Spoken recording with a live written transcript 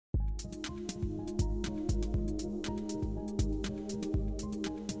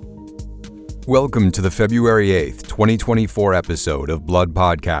Welcome to the February 8th, 2024 episode of Blood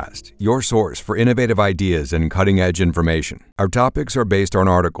Podcast, your source for innovative ideas and cutting-edge information. Our topics are based on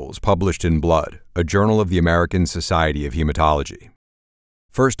articles published in Blood, a journal of the American Society of Hematology.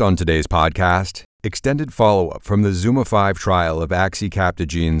 First on today's podcast, extended follow-up from the ZUMA-5 trial of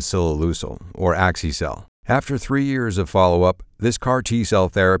axicabtagene ciloleucel, or axi-cel. After 3 years of follow-up, this CAR T-cell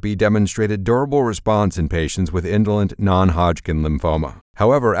therapy demonstrated durable response in patients with indolent non-Hodgkin lymphoma.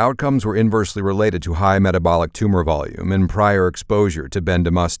 However, outcomes were inversely related to high metabolic tumor volume and prior exposure to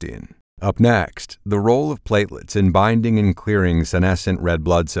bendamustine. Up next, the role of platelets in binding and clearing senescent red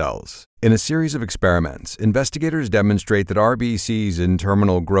blood cells. In a series of experiments, investigators demonstrate that RBCs in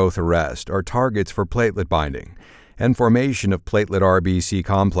terminal growth arrest are targets for platelet binding and formation of platelet RBC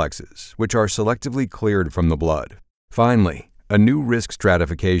complexes, which are selectively cleared from the blood. Finally, a new risk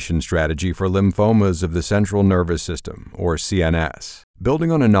stratification strategy for lymphomas of the central nervous system, or CNS.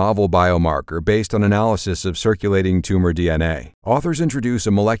 Building on a novel biomarker based on analysis of circulating tumor DNA, authors introduce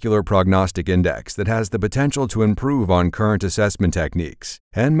a molecular prognostic index that has the potential to improve on current assessment techniques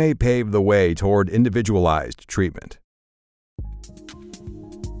and may pave the way toward individualized treatment.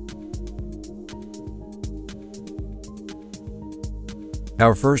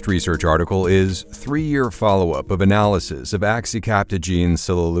 Our first research article is 3-year follow-up of analysis of axicabtagene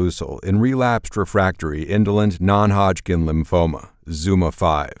ciloleucel in relapsed refractory indolent non-Hodgkin lymphoma,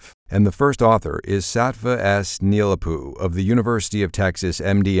 ZUMA-5. And the first author is Sattva S. Nilapu of the University of Texas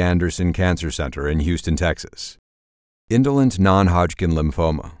MD Anderson Cancer Center in Houston, Texas. Indolent non-Hodgkin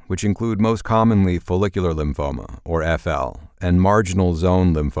lymphoma, which include most commonly follicular lymphoma, or FL, and marginal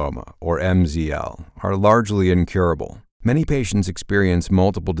zone lymphoma, or MZL, are largely incurable. Many patients experience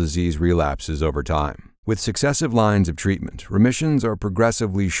multiple disease relapses over time. With successive lines of treatment, remissions are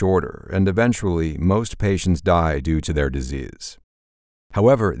progressively shorter, and eventually, most patients die due to their disease.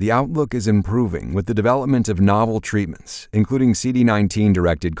 However, the outlook is improving with the development of novel treatments, including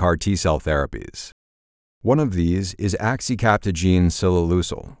CD19-directed CAR T-cell therapies. One of these is axicabtagene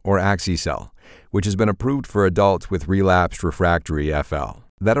ciloleucel, or axi-cel, which has been approved for adults with relapsed refractory FL.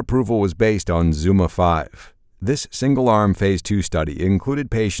 That approval was based on ZUMA-5. This single-arm Phase 2 study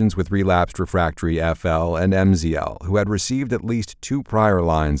included patients with relapsed refractory FL and MZL who had received at least 2 prior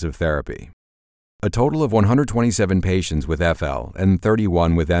lines of therapy. A total of 127 patients with FL and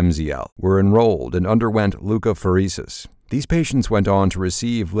 31 with MZL were enrolled and underwent leukapheresis. These patients went on to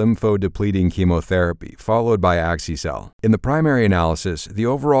receive lymphodepleting chemotherapy, followed by axi-cel. In the primary analysis, the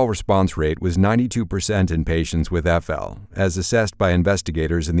overall response rate was 92% in patients with FL, as assessed by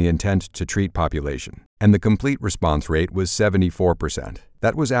investigators in the intent-to-treat population, and the complete response rate was 74%.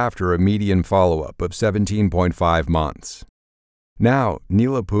 That was after a median follow-up of 17.5 months. Now,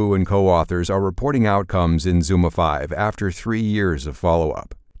 Nilapu and co-authors are reporting outcomes in ZUMA-5 after 3 years of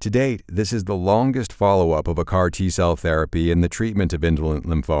follow-up. To date, this is the longest follow-up of a CAR T-cell therapy in the treatment of indolent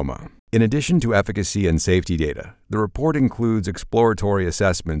lymphoma. In addition to efficacy and safety data, the report includes exploratory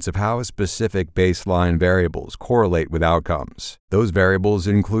assessments of how specific baseline variables correlate with outcomes. Those variables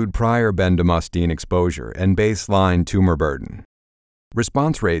include prior bendamustine exposure and baseline tumor burden.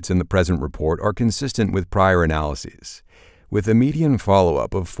 Response rates in the present report are consistent with prior analyses, with a median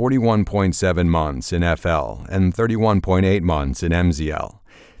follow-up of 41.7 months in FL and 31.8 months in MZL.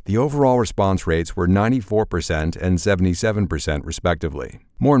 The overall response rates were 94% and 77% respectively.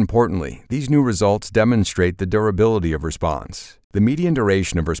 More importantly, these new results demonstrate the durability of response. The median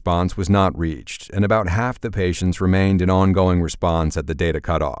duration of response was not reached, and about half the patients remained in ongoing response at the data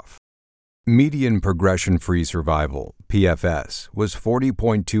cutoff. Median progression-free survival, PFS, was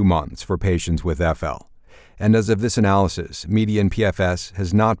 40.2 months for patients with FL, and as of this analysis, median PFS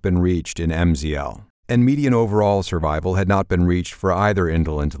has not been reached in MZL. And median overall survival had not been reached for either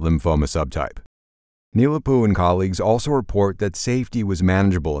indolent lymphoma subtype. Nilapu and colleagues also report that safety was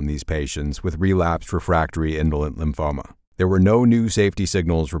manageable in these patients with relapsed refractory indolent lymphoma. There were no new safety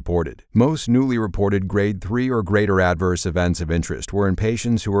signals reported. Most newly reported grade 3 or greater adverse events of interest were in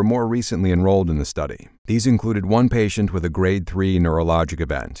patients who were more recently enrolled in the study. These included 1 patient with a grade 3 neurologic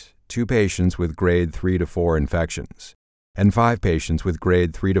event, 2 patients with grade 3 to 4 infections, and 5 patients with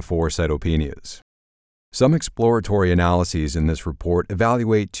grade 3 to 4 cytopenias. Some exploratory analyses in this report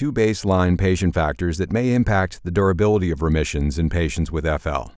evaluate 2 baseline patient factors that may impact the durability of remissions in patients with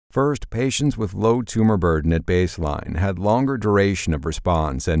FL. First, patients with low tumor burden at baseline had longer duration of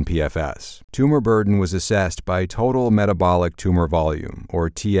response and PFS. Tumor burden was assessed by total metabolic tumor volume, or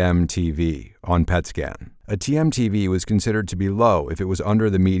TMTV, on PET scan. A TMTV was considered to be low if it was under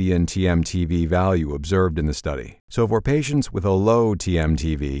the median TMTV value observed in the study. So for patients with a low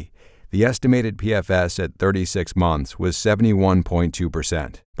TMTV, The estimated PFS at 36 months was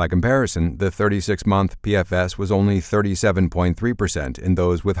 71.2%. By comparison, the 36-month PFS was only 37.3% in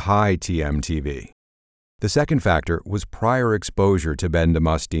those with high TMTV. The second factor was prior exposure to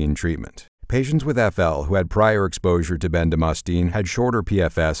bendamustine treatment. Patients with FL who had prior exposure to bendamustine had shorter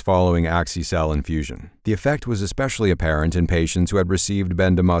PFS following axi-cel infusion. The effect was especially apparent in patients who had received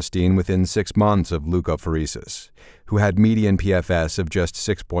bendamustine within 6 months of leukapheresis, who had median PFS of just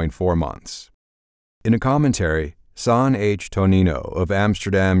 6.4 months. In a commentary, San H. Tonino of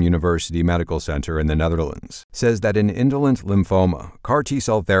Amsterdam University Medical Center in the Netherlands says that in indolent lymphoma, CAR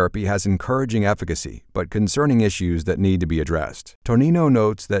T-cell therapy has encouraging efficacy, but concerning issues that need to be addressed. Tonino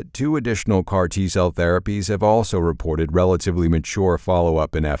notes that 2 additional CAR T-cell therapies have also reported relatively mature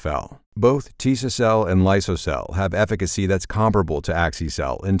follow-up in FL. Both axi-cel and lymphomas have efficacy that's comparable to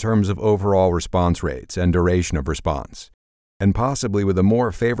axi-cel in terms of overall response rates and duration of response, and possibly with a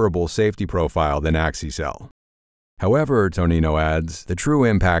more favorable safety profile than axi-cel. However, Tonino adds, the true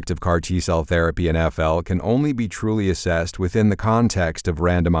impact of CAR T-cell therapy in FL can only be truly assessed within the context of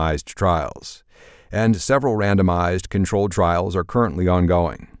randomized trials, and several randomized controlled trials are currently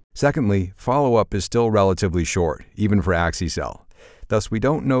ongoing. Secondly, follow-up is still relatively short, even for axi-cel. Thus, we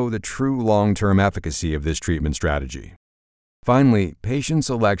don't know the true long-term efficacy of this treatment strategy. Finally, patient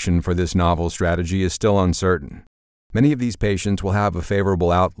selection for this novel strategy is still uncertain. Many of these patients will have a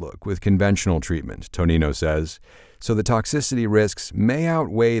favorable outlook with conventional treatment, Tonino says, so the toxicity risks may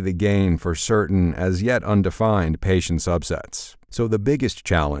outweigh the gain for certain as yet undefined patient subsets. So the biggest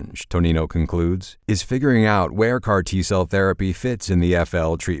challenge, Tonino concludes, is figuring out where CAR T-cell therapy fits in the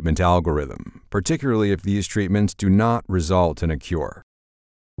FL treatment algorithm, particularly if these treatments do not result in a cure.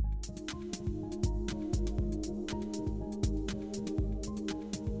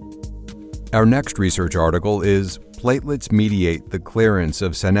 Our next research article is Platelets mediate the clearance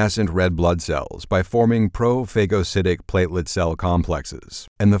of senescent red blood cells by forming pro-phagocytic platelet cell complexes.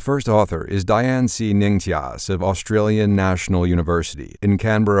 And the first author is Diane C. Ningtyas of Australian National University in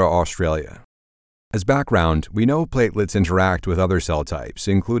Canberra, Australia. As background, we know platelets interact with other cell types,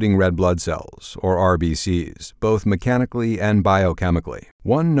 including red blood cells, or RBCs, both mechanically and biochemically.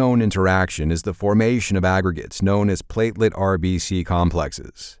 One known interaction is the formation of aggregates known as platelet RBC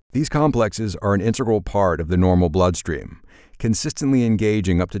complexes. These complexes are an integral part of the normal bloodstream, consistently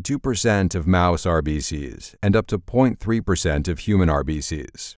engaging up to 2% of mouse RBCs and up to 0.3% of human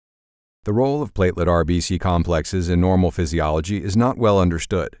RBCs. The role of platelet RBC complexes in normal physiology is not well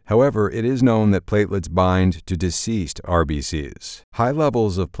understood. However, it is known that platelets bind to deceased RBCs. High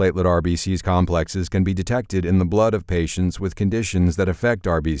levels of platelet RBCs complexes can be detected in the blood of patients with conditions that affect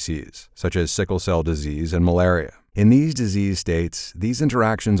RBCs, such as sickle cell disease and malaria. In these disease states, these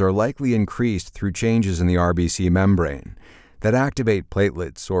interactions are likely increased through changes in the RBC membrane that activate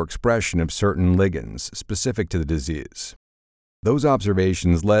platelets or expression of certain ligands specific to the disease. Those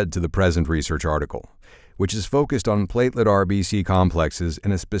observations led to the present research article, which is focused on platelet RBC complexes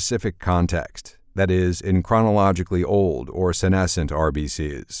in a specific context, that is, in chronologically old or senescent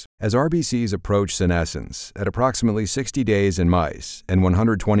RBCs. As RBCs approach senescence at approximately 60 days in mice and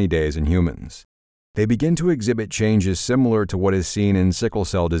 120 days in humans, they begin to exhibit changes similar to what is seen in sickle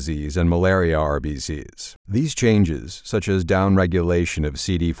cell disease and malaria RBCs. These changes, such as downregulation of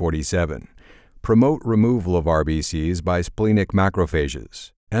CD47, promote removal of RBCs by splenic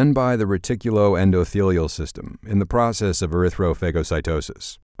macrophages and by the reticuloendothelial system in the process of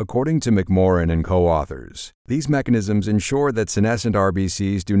erythrophagocytosis. According to McMorran and co-authors, these mechanisms ensure that senescent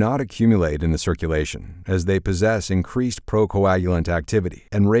RBCs do not accumulate in the circulation, as they possess increased procoagulant activity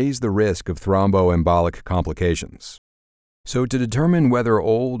and raise the risk of thromboembolic complications. So to determine whether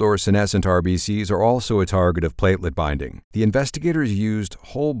old or senescent RBCs are also a target of platelet binding, the investigators used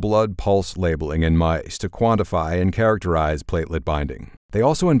whole blood pulse labeling in mice to quantify and characterize platelet binding. They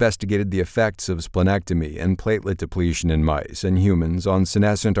also investigated the effects of splenectomy and platelet depletion in mice and humans on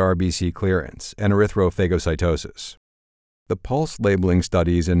senescent RBC clearance and erythrophagocytosis. The pulse labeling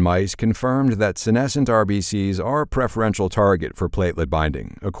studies in mice confirmed that senescent RBCs are a preferential target for platelet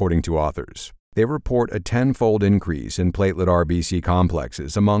binding, according to authors. They report a 10-fold increase in platelet RBC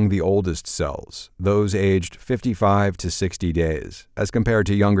complexes among the oldest cells, those aged 55 to 60 days, as compared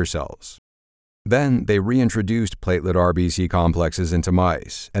to younger cells. Then they reintroduced platelet RBC complexes into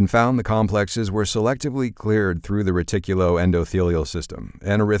mice and found the complexes were selectively cleared through the reticuloendothelial system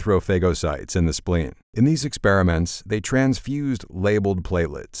and erythrophagocytes in the spleen. In these experiments, they transfused labeled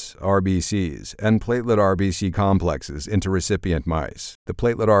platelets, RBCs, and platelet RBC complexes into recipient mice. The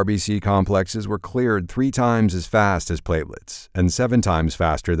platelet RBC complexes were cleared 3 times as fast as platelets and 7 times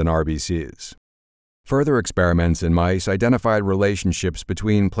faster than RBCs. Further experiments in mice identified relationships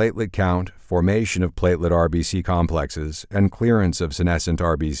between platelet count, formation of platelet RBC complexes, and clearance of senescent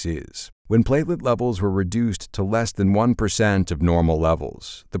RBCs. When platelet levels were reduced to less than 1% of normal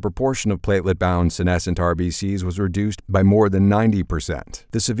levels, the proportion of platelet-bound senescent RBCs was reduced by more than 90%.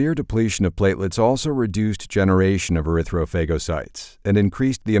 The severe depletion of platelets also reduced generation of erythrophagocytes and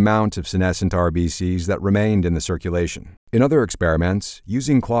increased the amount of senescent RBCs that remained in the circulation. In other experiments,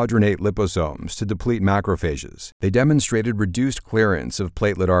 using claudrinate liposomes to deplete macrophages, they demonstrated reduced clearance of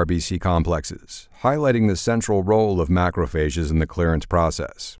platelet RBC complexes, highlighting the central role of macrophages in the clearance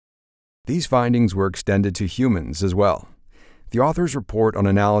process. These findings were extended to humans as well. The authors report on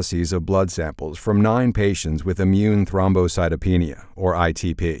analyses of blood samples from 9 patients with immune thrombocytopenia, or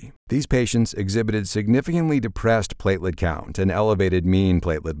ITP. These patients exhibited significantly depressed platelet count and elevated mean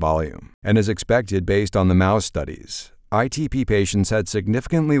platelet volume. And as expected based on the mouse studies, ITP patients had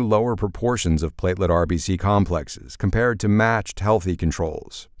significantly lower proportions of platelet RBC complexes compared to matched healthy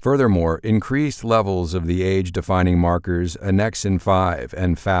controls. Furthermore, increased levels of the age-defining markers annexin-5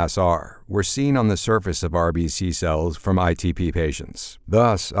 and FAS-R were seen on the surface of RBC cells from ITP patients.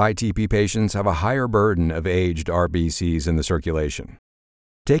 Thus, ITP patients have a higher burden of aged RBCs in the circulation.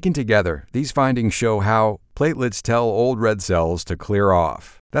 Taken together, these findings show how platelets tell old red cells to clear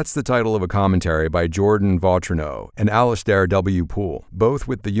off. That's the title of a commentary by Jordan Vautrinot and Alistair W. Poole, both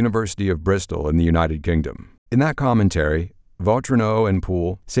with the University of Bristol in the United Kingdom. In that commentary, Vautrinot and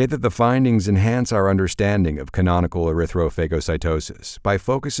Poole say that the findings enhance our understanding of canonical erythrophagocytosis by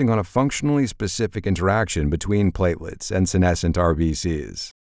focusing on a functionally specific interaction between platelets and senescent RBCs.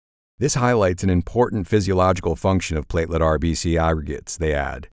 This highlights an important physiological function of platelet RBC aggregates, they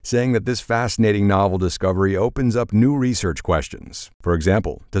add, saying that this fascinating novel discovery opens up new research questions. For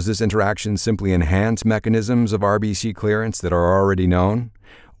example, does this interaction simply enhance mechanisms of RBC clearance that are already known,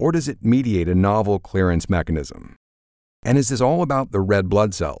 or does it mediate a novel clearance mechanism? And is this all about the red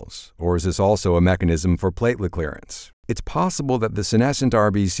blood cells, or is this also a mechanism for platelet clearance? It's possible that the senescent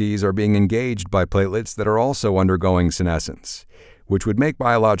RBCs are being engaged by platelets that are also undergoing senescence, which would make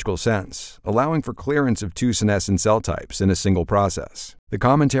biological sense, allowing for clearance of 2 senescent cell types in a single process. The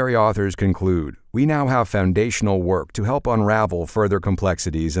commentary authors conclude, we now have foundational work to help unravel further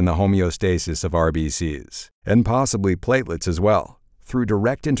complexities in the homeostasis of RBCs, and possibly platelets as well, through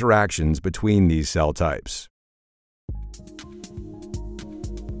direct interactions between these cell types.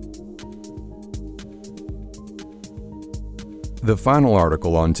 The final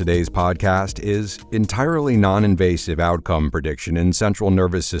article on today's podcast is Entirely Non-Invasive Outcome Prediction in Central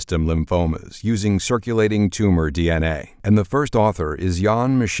Nervous System Lymphomas Using Circulating Tumor DNA, and the first author is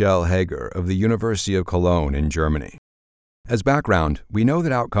Jan-Michel Hager of the University of Cologne in Germany. As background, we know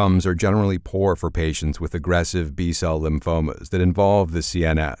that outcomes are generally poor for patients with aggressive B-cell lymphomas that involve the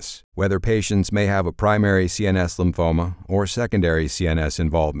CNS, whether patients may have a primary CNS lymphoma or secondary CNS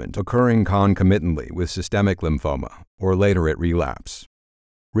involvement occurring concomitantly with systemic lymphoma or later at relapse.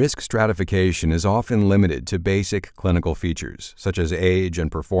 Risk stratification is often limited to basic clinical features, such as age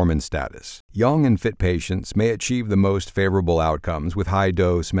and performance status. Young and fit patients may achieve the most favorable outcomes with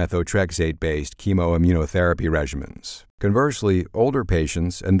high-dose methotrexate-based chemoimmunotherapy regimens. Conversely, older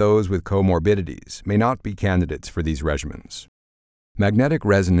patients and those with comorbidities may not be candidates for these regimens. Magnetic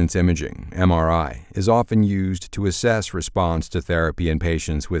resonance imaging, MRI, is often used to assess response to therapy in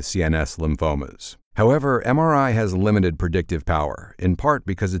patients with CNS lymphomas. However, MRI has limited predictive power, in part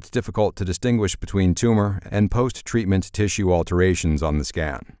because it's difficult to distinguish between tumor and post-treatment tissue alterations on the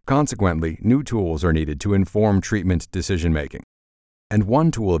scan. Consequently, new tools are needed to inform treatment decision-making. And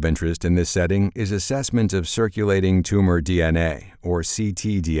one tool of interest in this setting is assessment of circulating tumor DNA, or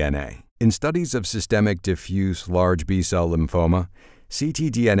ctDNA. In studies of systemic diffuse large B-cell lymphoma,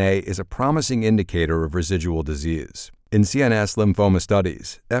 ctDNA is a promising indicator of residual disease. In CNS lymphoma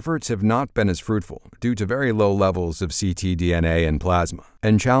studies, efforts have not been as fruitful due to very low levels of ctDNA in plasma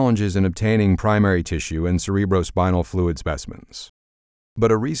and challenges in obtaining primary tissue and cerebrospinal fluid specimens.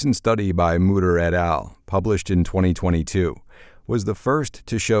 But a recent study by Mutter et al., published in 2022, was the first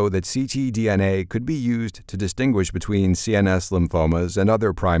to show that ctDNA could be used to distinguish between CNS lymphomas and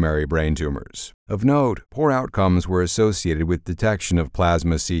other primary brain tumors. Of note, poor outcomes were associated with detection of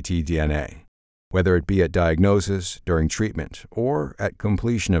plasma ctDNA, whether it be at diagnosis, during treatment, or at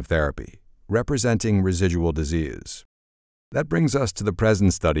completion of therapy, representing residual disease. That brings us to the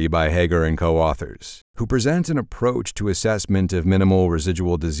present study by Hager and co-authors, who present an approach to assessment of minimal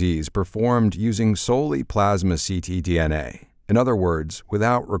residual disease performed using solely plasma ctDNA, in other words,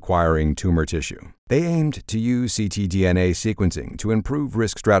 without requiring tumor tissue. They aimed to use ctDNA sequencing to improve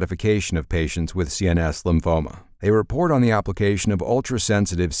risk stratification of patients with CNS lymphoma. They report on the application of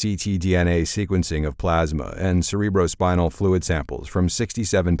ultrasensitive ctDNA sequencing of plasma and cerebrospinal fluid samples from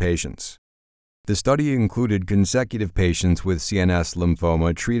 67 patients. The study included consecutive patients with CNS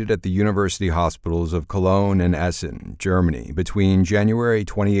lymphoma treated at the university hospitals of Cologne and Essen, Germany, between January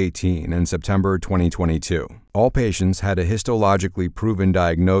 2018 and September 2022. All patients had a histologically proven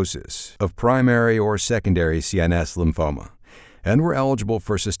diagnosis of primary or secondary CNS lymphoma and were eligible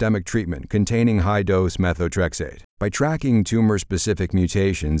for systemic treatment containing high-dose methotrexate. By tracking tumor-specific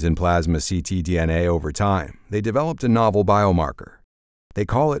mutations in plasma ctDNA over time, they developed a novel biomarker. They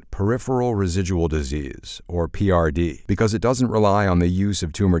call it peripheral residual disease, or PRD, because it doesn't rely on the use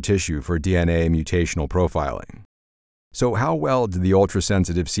of tumor tissue for DNA mutational profiling. So how well did the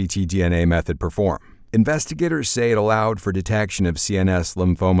ultrasensitive ctDNA method perform? Investigators say it allowed for detection of CNS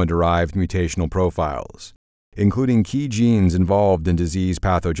lymphoma-derived mutational profiles, including key genes involved in disease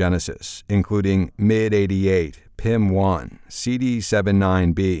pathogenesis, including MYD88, PIM1,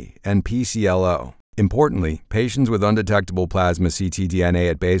 CD79B, and PCLO. Importantly, patients with undetectable plasma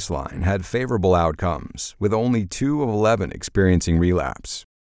ctDNA at baseline had favorable outcomes, with only 2 of 11 experiencing relapse.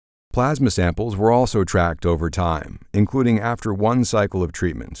 Plasma samples were also tracked over time, including after 1 cycle of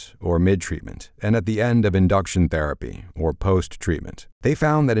treatment, or mid-treatment, and at the end of induction therapy, or post-treatment. They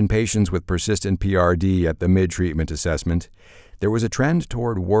found that in patients with persistent PRD at the mid-treatment assessment, there was a trend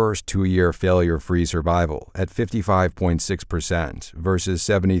toward worse 2-year failure-free survival at 55.6% versus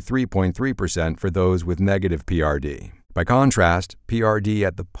 73.3% for those with negative PRD. By contrast, PRD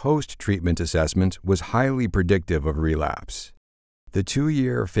at the post-treatment assessment was highly predictive of relapse. The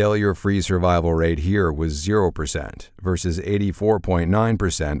 2-year failure-free survival rate here was 0% versus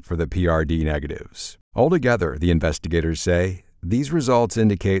 84.9% for the PRD negatives. Altogether, the investigators say, these results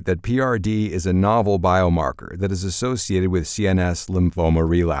indicate that PRD is a novel biomarker that is associated with CNS lymphoma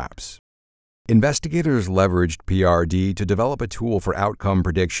relapse. Investigators leveraged PRD to develop a tool for outcome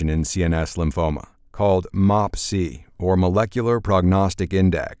prediction in CNS lymphoma, called MOPC, or Molecular Prognostic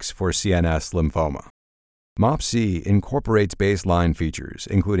Index for CNS lymphoma. MOPC incorporates baseline features,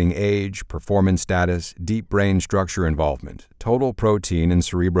 including age, performance status, deep brain structure involvement, total protein and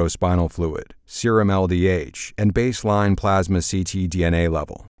cerebrospinal fluid, serum LDH, and baseline plasma ctDNA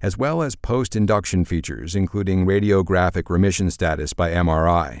level, as well as post-induction features, including radiographic remission status by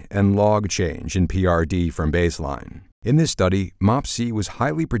MRI and log change in PRD from baseline. In this study, MOPC was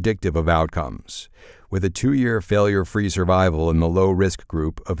highly predictive of outcomes, with a 2-year failure-free survival in the low-risk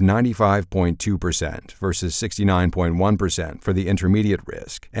group of 95.2% versus 69.1% for the intermediate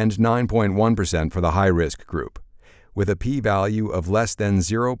risk and 9.1% for the high-risk group, with a p-value of less than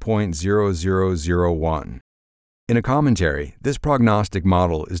 0.0001. In a commentary, this prognostic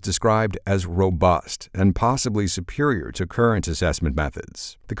model is described as robust and possibly superior to current assessment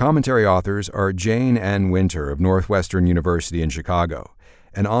methods. The commentary authors are Jane N. Winter of Northwestern University in Chicago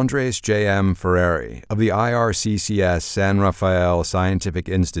and Andres J. M. Ferreri of the IRCCS San Rafael Scientific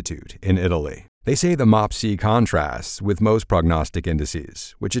Institute in Italy. They say the MOPC contrasts with most prognostic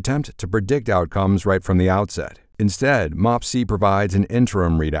indices, which attempt to predict outcomes right from the outset. Instead, MOPC provides an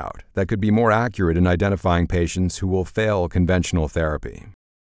interim readout that could be more accurate in identifying patients who will fail conventional therapy.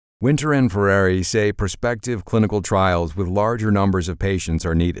 Winter and Ferreri say prospective clinical trials with larger numbers of patients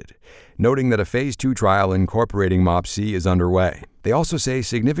are needed, noting that a Phase 2 trial incorporating MOPC is underway. They also say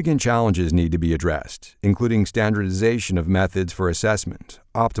significant challenges need to be addressed, including standardization of methods for assessment,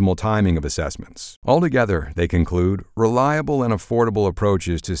 optimal timing of assessments. Altogether, they conclude, reliable and affordable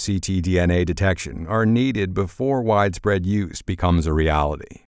approaches to ctDNA detection are needed before widespread use becomes a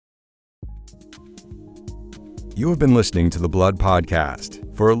reality. You have been listening to the Blood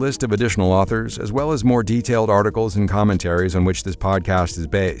Podcast. For a list of additional authors, as well as more detailed articles and commentaries on which this podcast is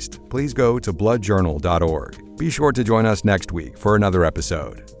based, please go to bloodjournal.org. Be sure to join us next week for another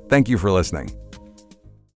episode. Thank you for listening.